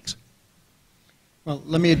pedagogy. Thanks. Well,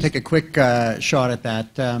 let me take a quick shot at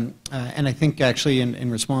that. And I think actually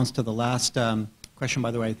in response to the last question,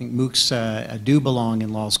 by the way, I think MOOCs do belong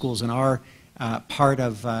in law schools and are part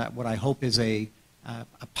of what I hope is a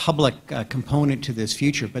public component to this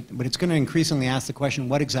future. But it's going to increasingly ask the question,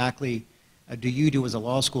 what exactly do you do as a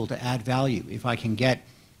law school to add value? If I can get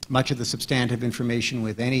much of the substantive information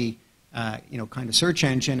with any kind of search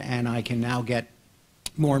engine, and I can now get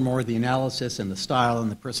more and more of the analysis and the style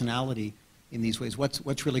and the personality in these ways,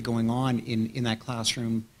 what's really going on in that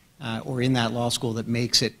classroom or in that law school that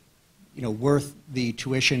makes it worth the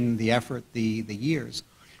tuition, the effort, the years?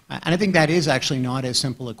 And I think that is actually not as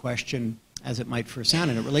simple a question as it might first sound,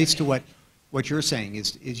 and it relates to what you're saying,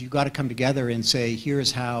 is you've got to come together and say,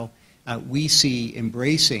 here's how we see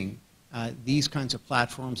embracing these kinds of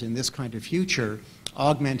platforms in this kind of future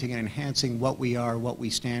augmenting and enhancing what we are, what we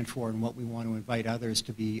stand for, and what we want to invite others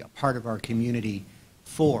to be a part of our community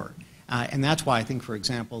for. And that's why I think, for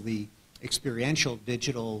example, the experiential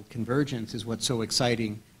digital convergence is what's so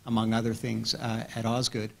exciting, among other things, at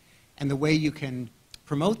Osgoode. And the way you can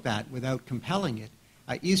promote that without compelling it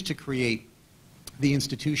is to create the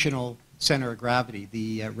institutional center of gravity,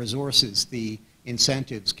 the resources, the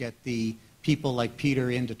incentives, get the people like Peter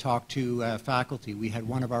in to talk to faculty. We had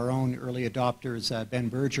one of our own early adopters, Ben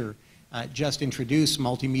Berger, just introduce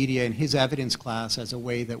multimedia in his evidence class as a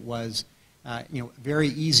way that was very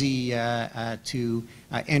easy to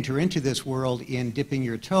enter into this world in dipping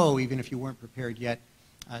your toe, even if you weren't prepared yet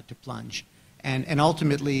to plunge. And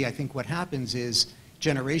ultimately, I think what happens is,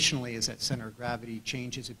 generationally, as that center of gravity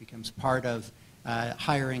changes, it becomes part of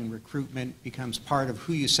hiring, recruitment, becomes part of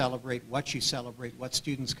who you celebrate, what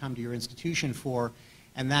students come to your institution for,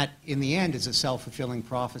 and that, in the end, is a self-fulfilling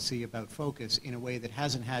prophecy about focus in a way that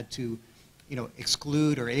hasn't had to,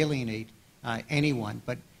 exclude or alienate anyone.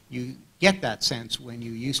 But you get that sense when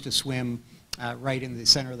you used to swim right in the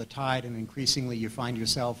center of the tide, and increasingly you find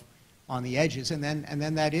yourself on the edges, and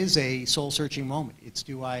then that is a soul-searching moment. It's,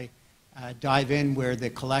 do I dive in where the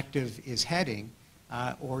collective is heading,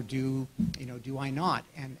 or do I not?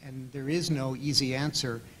 And there is no easy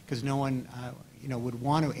answer, because no one would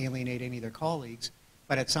want to alienate any of their colleagues.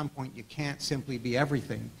 But at some point, you can't simply be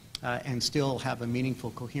everything and still have a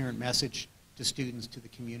meaningful, coherent message to students, to the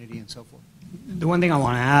community, and so forth. The one thing I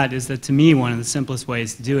want to add is that, to me, one of the simplest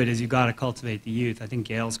ways to do it is you've got to cultivate the youth. I think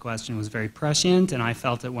Gail's question was very prescient, and I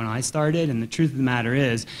felt it when I started. And the truth of the matter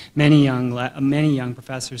is, many young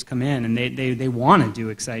professors come in and they want to do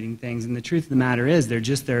exciting things. And the truth of the matter is,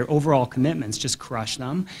 their overall commitments just crush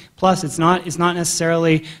them. Plus, it's not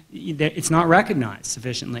necessarily, it's not recognized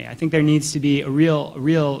sufficiently. I think there needs to be a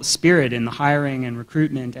real spirit in the hiring and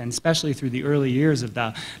recruitment, and especially through the early years of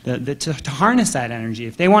to harness that energy.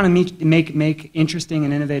 If they want to make interesting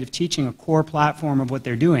and innovative teaching a core platform of what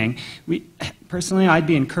they're doing, personally, I'd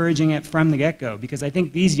be encouraging it from the get-go, because I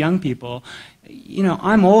think these young people,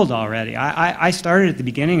 I'm old already. I started at the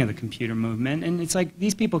beginning of the computer movement, and it's like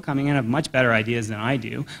these people coming in have much better ideas than I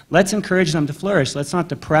do. Let's encourage them to flourish. Let's not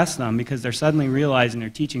depress them because they're suddenly realizing they're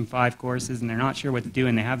teaching 5 courses and they're not sure what to do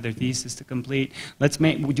and they have their thesis to complete. Let's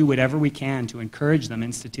do whatever we can to encourage them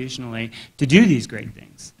institutionally to do these great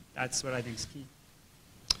things. That's what I think is key.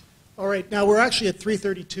 All right, now we're actually at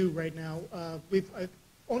 3:32 right now. I've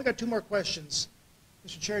only got 2 more questions.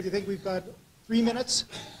 Mr. Chair, do you think we've got 3 minutes?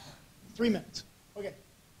 3 minutes. Okay.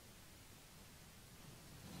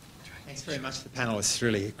 Thanks very much to the panel. It's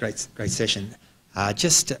really a great session.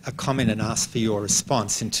 Just a comment and ask for your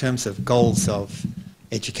response in terms of goals of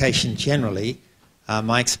education generally.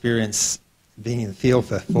 My experience being in the field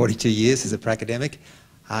for 42 years as a academic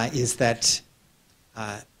is that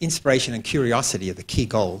inspiration and curiosity are the key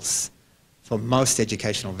goals for most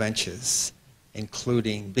educational ventures,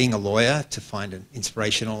 including being a lawyer to find an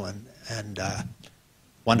inspirational and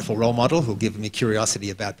wonderful role model who'll give me curiosity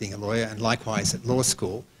about being a lawyer, and likewise at law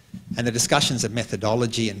school. And the discussions of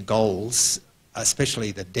methodology and goals,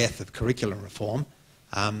 especially the death of curriculum reform,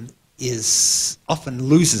 often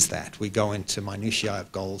loses that. We go into minutiae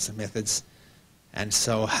of goals and methods. And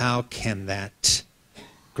so how can that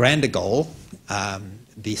grander goal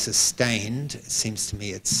be sustained? It seems to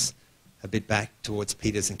me it's a bit back towards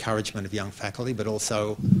Peter's encouragement of young faculty, but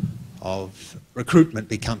also of recruitment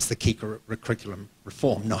becomes the key curriculum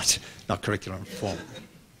reform, not curriculum reform.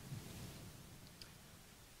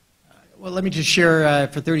 Well, let me just share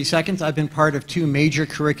for 30 seconds. I've been part of 2 major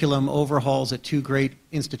curriculum overhauls at 2 great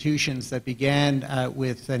institutions that began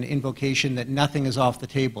with an invocation that nothing is off the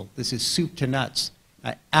table. This is soup to nuts.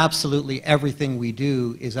 Absolutely everything we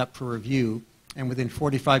do is up for review, and within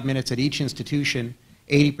 45 minutes at each institution,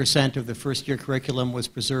 80% of the first-year curriculum was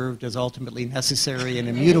preserved as ultimately necessary and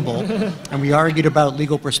immutable, and we argued about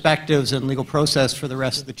legal perspectives and legal process for the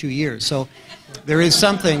rest of the 2 years. So there is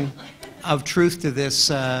something of truth to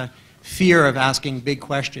this fear of asking big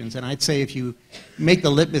questions, and I'd say if you make the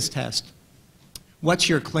litmus test, what's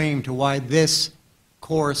your claim to why this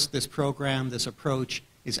course, this program, this approach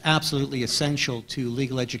is absolutely essential to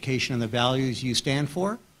legal education and the values you stand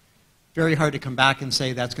for? Very hard to come back and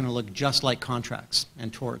say that's going to look just like contracts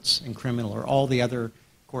and torts and criminal or all the other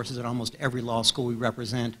courses at almost every law school we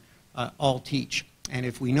represent all teach. And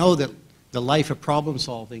if we know that the life of problem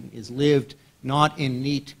solving is lived not in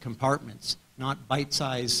neat compartments, not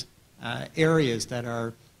bite-sized areas that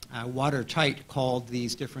are watertight called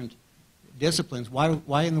these different disciplines,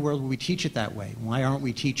 why in the world would we teach it that way? Why aren't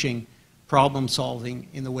we teaching problem solving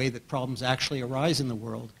in the way that problems actually arise in the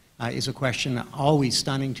world? Is a question always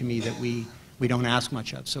stunning to me that we we don't ask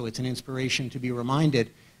much of. So it's an inspiration to be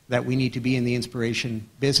reminded that we need to be in the inspiration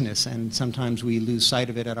business, and sometimes we lose sight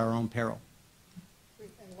of it at our own peril.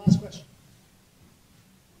 And last question.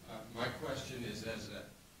 My question is as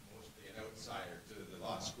mostly an outsider to the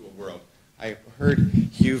law school world. I heard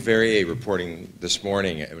Hugh Verrier reporting this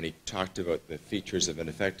morning when he talked about the features of an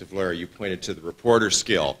effective lawyer. You pointed to the reporter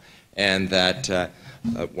skill, and that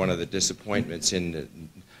one of the disappointments in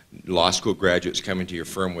law school graduates coming to your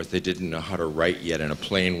firm was they didn't know how to write yet in a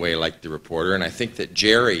plain way like the reporter. And I think that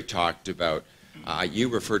Jerry talked about, you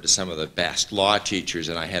referred to some of the best law teachers,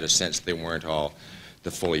 and I had a sense they weren't all the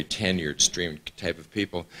fully tenured stream type of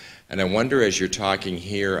people. And I wonder, as you're talking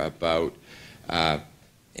here about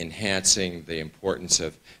enhancing the importance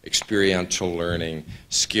of experiential learning,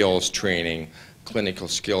 skills training, clinical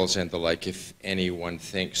skills and the like, if anyone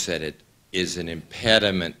thinks that it is an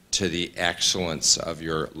impediment to the excellence of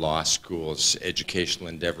your law school's educational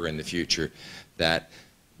endeavor in the future, that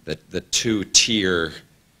the two-tier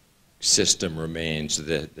system remains,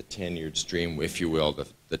 the tenured stream, if you will,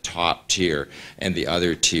 the top tier, and the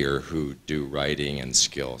other tier who do writing and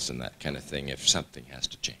skills and that kind of thing, if something has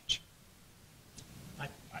to change.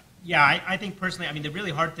 Yeah, I think personally, I mean, the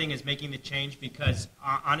really hard thing is making the change because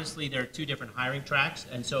honestly, there are two different hiring tracks,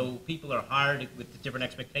 and so people are hired with the different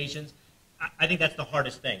expectations. I think that's the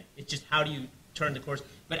hardest thing. It's just how do you turn the course.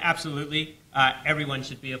 But absolutely, everyone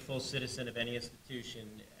should be a full citizen of any institution.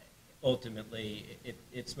 Ultimately,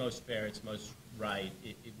 it's most fair, it's most right.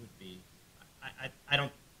 It would be, I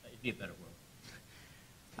don't, it'd be a better world.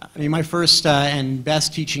 I mean, my first and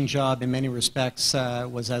best teaching job in many respects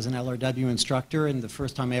was as an LRW instructor, and the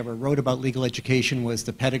first time I ever wrote about legal education was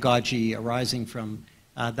the pedagogy arising from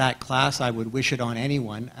that class. I would wish it on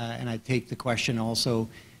anyone, and I take the question also,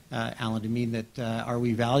 Alan, to mean that are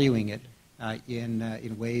we valuing it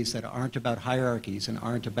in ways that aren't about hierarchies and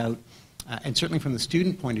aren't about, and certainly from the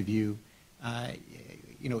student point of view,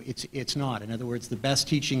 you know, it's not. In other words, the best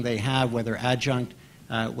teaching they have, whether adjunct,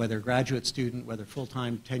 whether graduate student, whether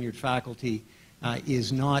full-time tenured faculty,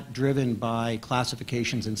 is not driven by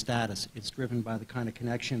classifications and status. It's driven by the kind of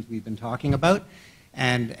connections we've been talking about,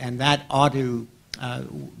 and that ought to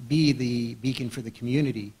be the beacon for the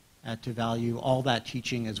community to value all that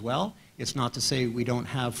teaching as well. It's not to say we don't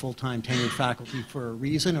have full-time tenured faculty for a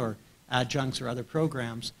reason, or adjuncts or other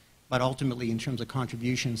programs, but ultimately in terms of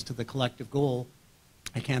contributions to the collective goal,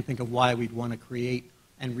 I can't think of why we'd want to create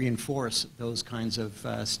and reinforce those kinds of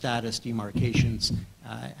status demarcations,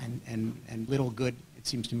 and little good, it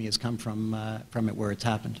seems to me, has come from it where it's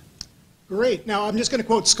happened. Great. Now, I'm just going to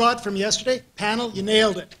quote Scott from yesterday. Panel, you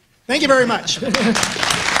nailed it. Thank you very much.